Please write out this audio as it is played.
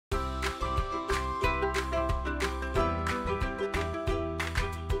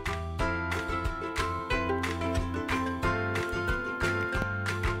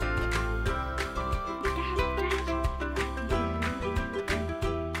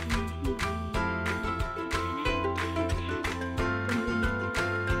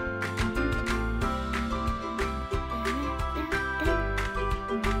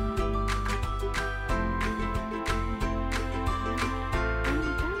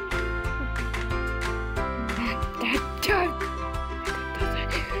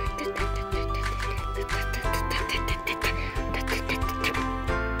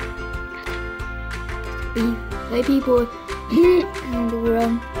Hey people in the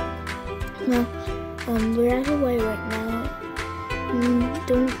world. Well, we're out of the way right now.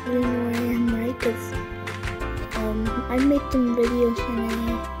 Don't really know where I am, right? Because I make some videos and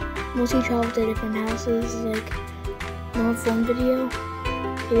I mostly travel to different houses, like no phone video.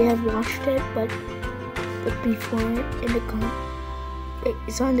 Maybe I've watched it, but before in the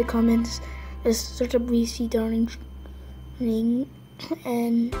it's on the comments. Just search up reeciedarling, and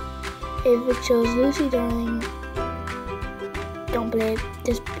if it shows Lucy Darling, don't play it,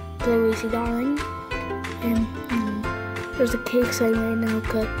 just play reeciedarling. And there's a cake side right now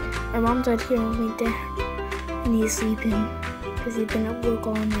because my mom's out here with my dad and he's sleeping because he's been at work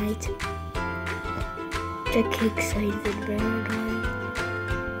all night. The cake side is very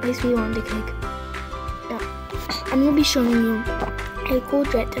annoying. Makes me want the cake. Now, I'm going to be showing you a cool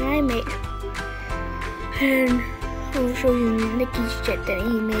jet that I made. And I'll show you Nikki's jet that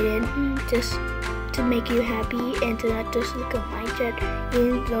he made it just to make you happy and to not just look at my jet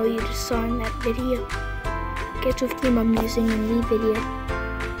even though you just saw in that video. Guess what theme I'm using in the video?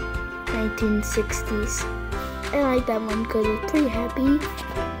 1960s. I like that one because it's pretty happy.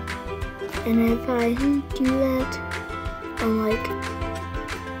 And if I do that, I'm like,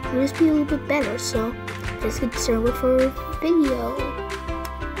 it'll just be a little bit better. So let's get started with our video.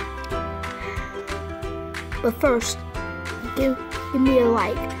 But first, give me a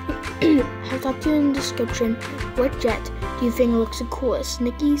like. I'll talk to you in the description. What jet do you think looks the coolest,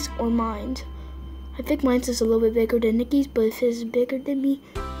 Nikki's or mine? I think mine's is a little bit bigger than Nikki's, but if his is bigger than me,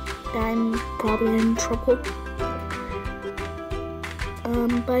 then I'm probably in trouble.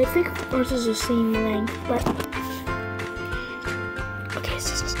 But I think ours is the same length. But okay,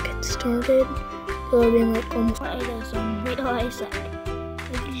 so let's get started. So I've been like almost. I doesn't realize that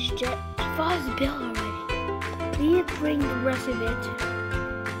Nikki's jet. I thought it was Bill already. We bring the rest of it.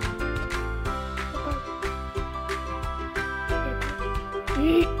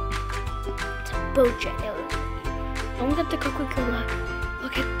 It's a boat jet. Don't get the Coca-Cola.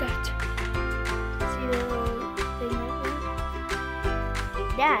 Look at that. See the little thing right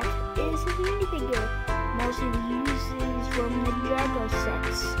there? That is a minifigure. Mostly uses from the Drago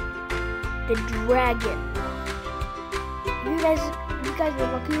sets. The dragon. You guys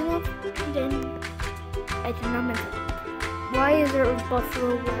were lucky enough, then I did not mention. Why is there a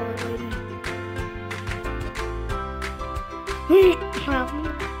buffalo wall waiting? Well,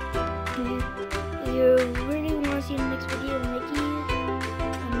 if you really want to see the next video of Nikki's,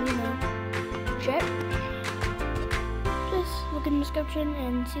 jet, just look in the description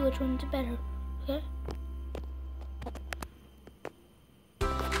and see which one's better, okay?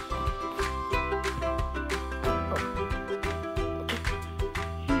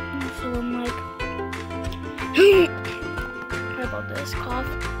 So I'm like, how about this cough?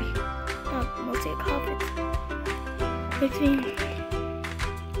 Mostly a cough. It makes me.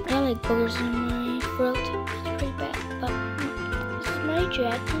 I got like boogers in my throat. It's pretty bad. But this is my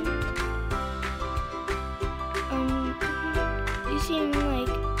jet. You see him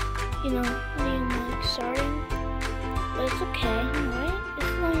like, like starting, but it's okay, right? It's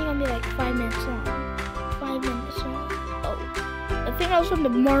only gonna be like 5 minutes long. 5 minutes long. Oh, I think I was from the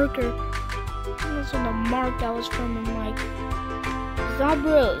marker. This on the mark that was from like, it's not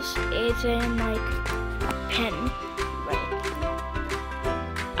bruise, it's in like pen, right?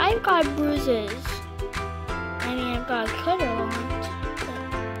 I've got bruises. I mean, I've got a cutter on it.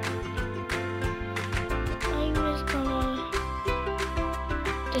 I'm just gonna.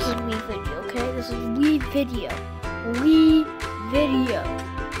 This is Wii video, okay? This is Wii video. Wii video.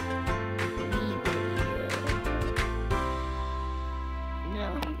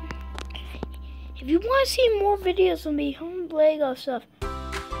 If you want to see more videos of me home Lego stuff,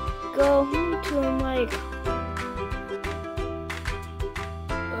 go to like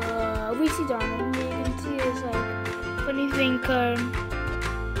reeciedarling. You can see it's like funny thing card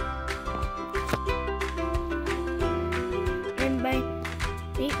and by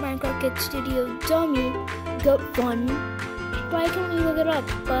Nateminecraftkid Studio Dummy Goat Fun. But I can't really look it up.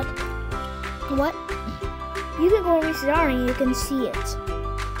 But what? You can go on reeciedarling. You can see it.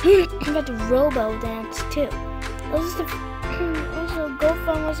 I got the Robo Dance too. Also,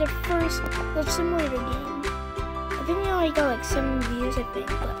 GoFun was the first little simulator game. I think we only got like 7 views, I think,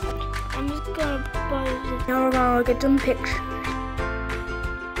 but I'm just gonna pause it. Now we're gonna look at some pictures.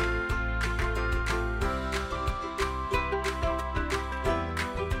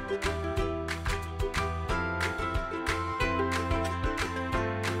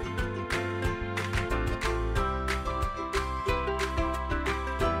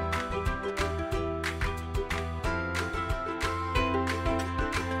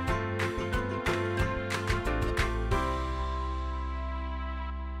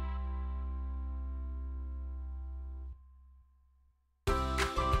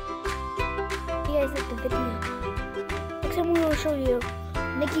 I'm gonna show you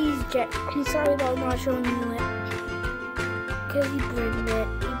Nikki's jet. I'm sorry about not showing you it. Because he burned it.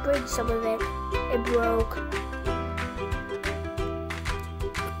 He burned some of it. It broke.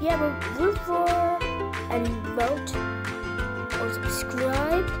 Yeah, but root for and vote or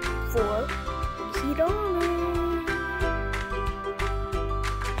subscribe for reeciedarling.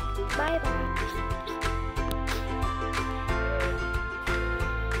 Bye bye.